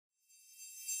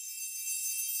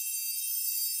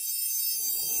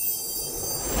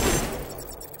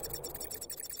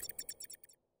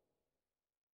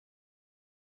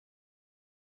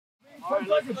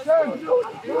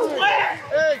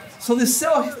So this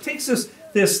cell takes this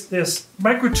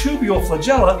microtubule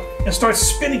flagella and starts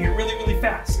spinning it really, really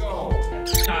fast. Rock,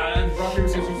 paper,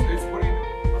 scissors. It's what do you do?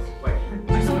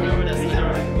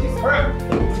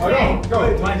 Wait.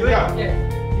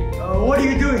 Go. What are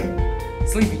you doing?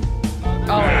 Sleeping.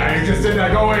 Oh. Yeah, you just did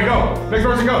that. Go away, go. Next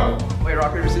person, go. Wait,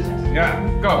 rock, paper, scissors? Yeah,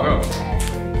 go.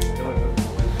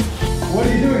 What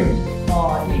are you doing?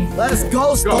 Let's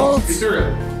go, Stokes. Be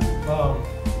serious.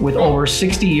 With over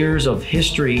 60 years of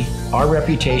history, our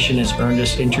reputation has earned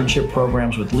us internship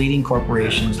programs with leading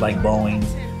corporations like Boeing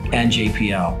and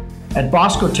JPL. At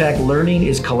Bosco Tech, learning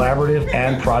is collaborative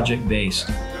and project-based.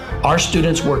 Our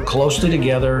students work closely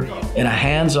together in a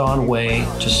hands-on way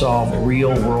to solve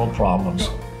real-world problems.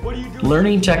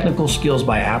 Learning technical skills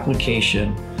by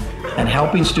application and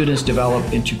helping students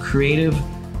develop into creative,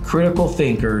 critical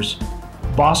thinkers,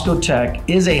 Bosco Tech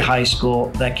is a high school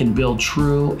that can build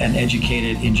true and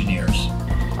educated engineers.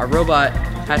 Our robot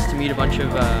has to meet a bunch of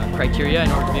criteria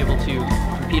in order to be able to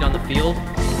compete on the field.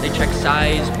 They check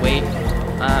size, weight,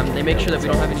 they make sure that we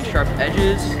don't have any sharp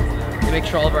edges, they make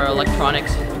sure all of our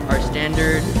electronics are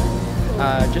standard,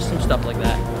 just some stuff like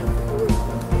that.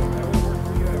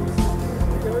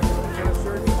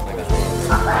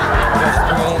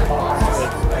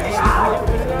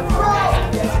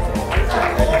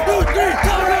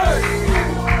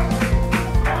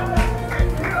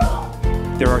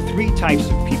 There are three types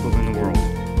of people in the world.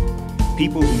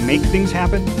 People who make things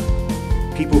happen,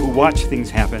 people who watch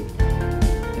things happen,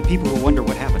 and people who wonder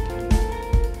what happened.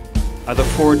 I look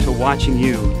forward to watching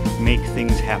you make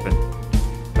things happen.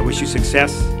 I wish you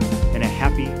success and a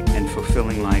happy and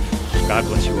fulfilling life. God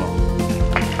bless you all.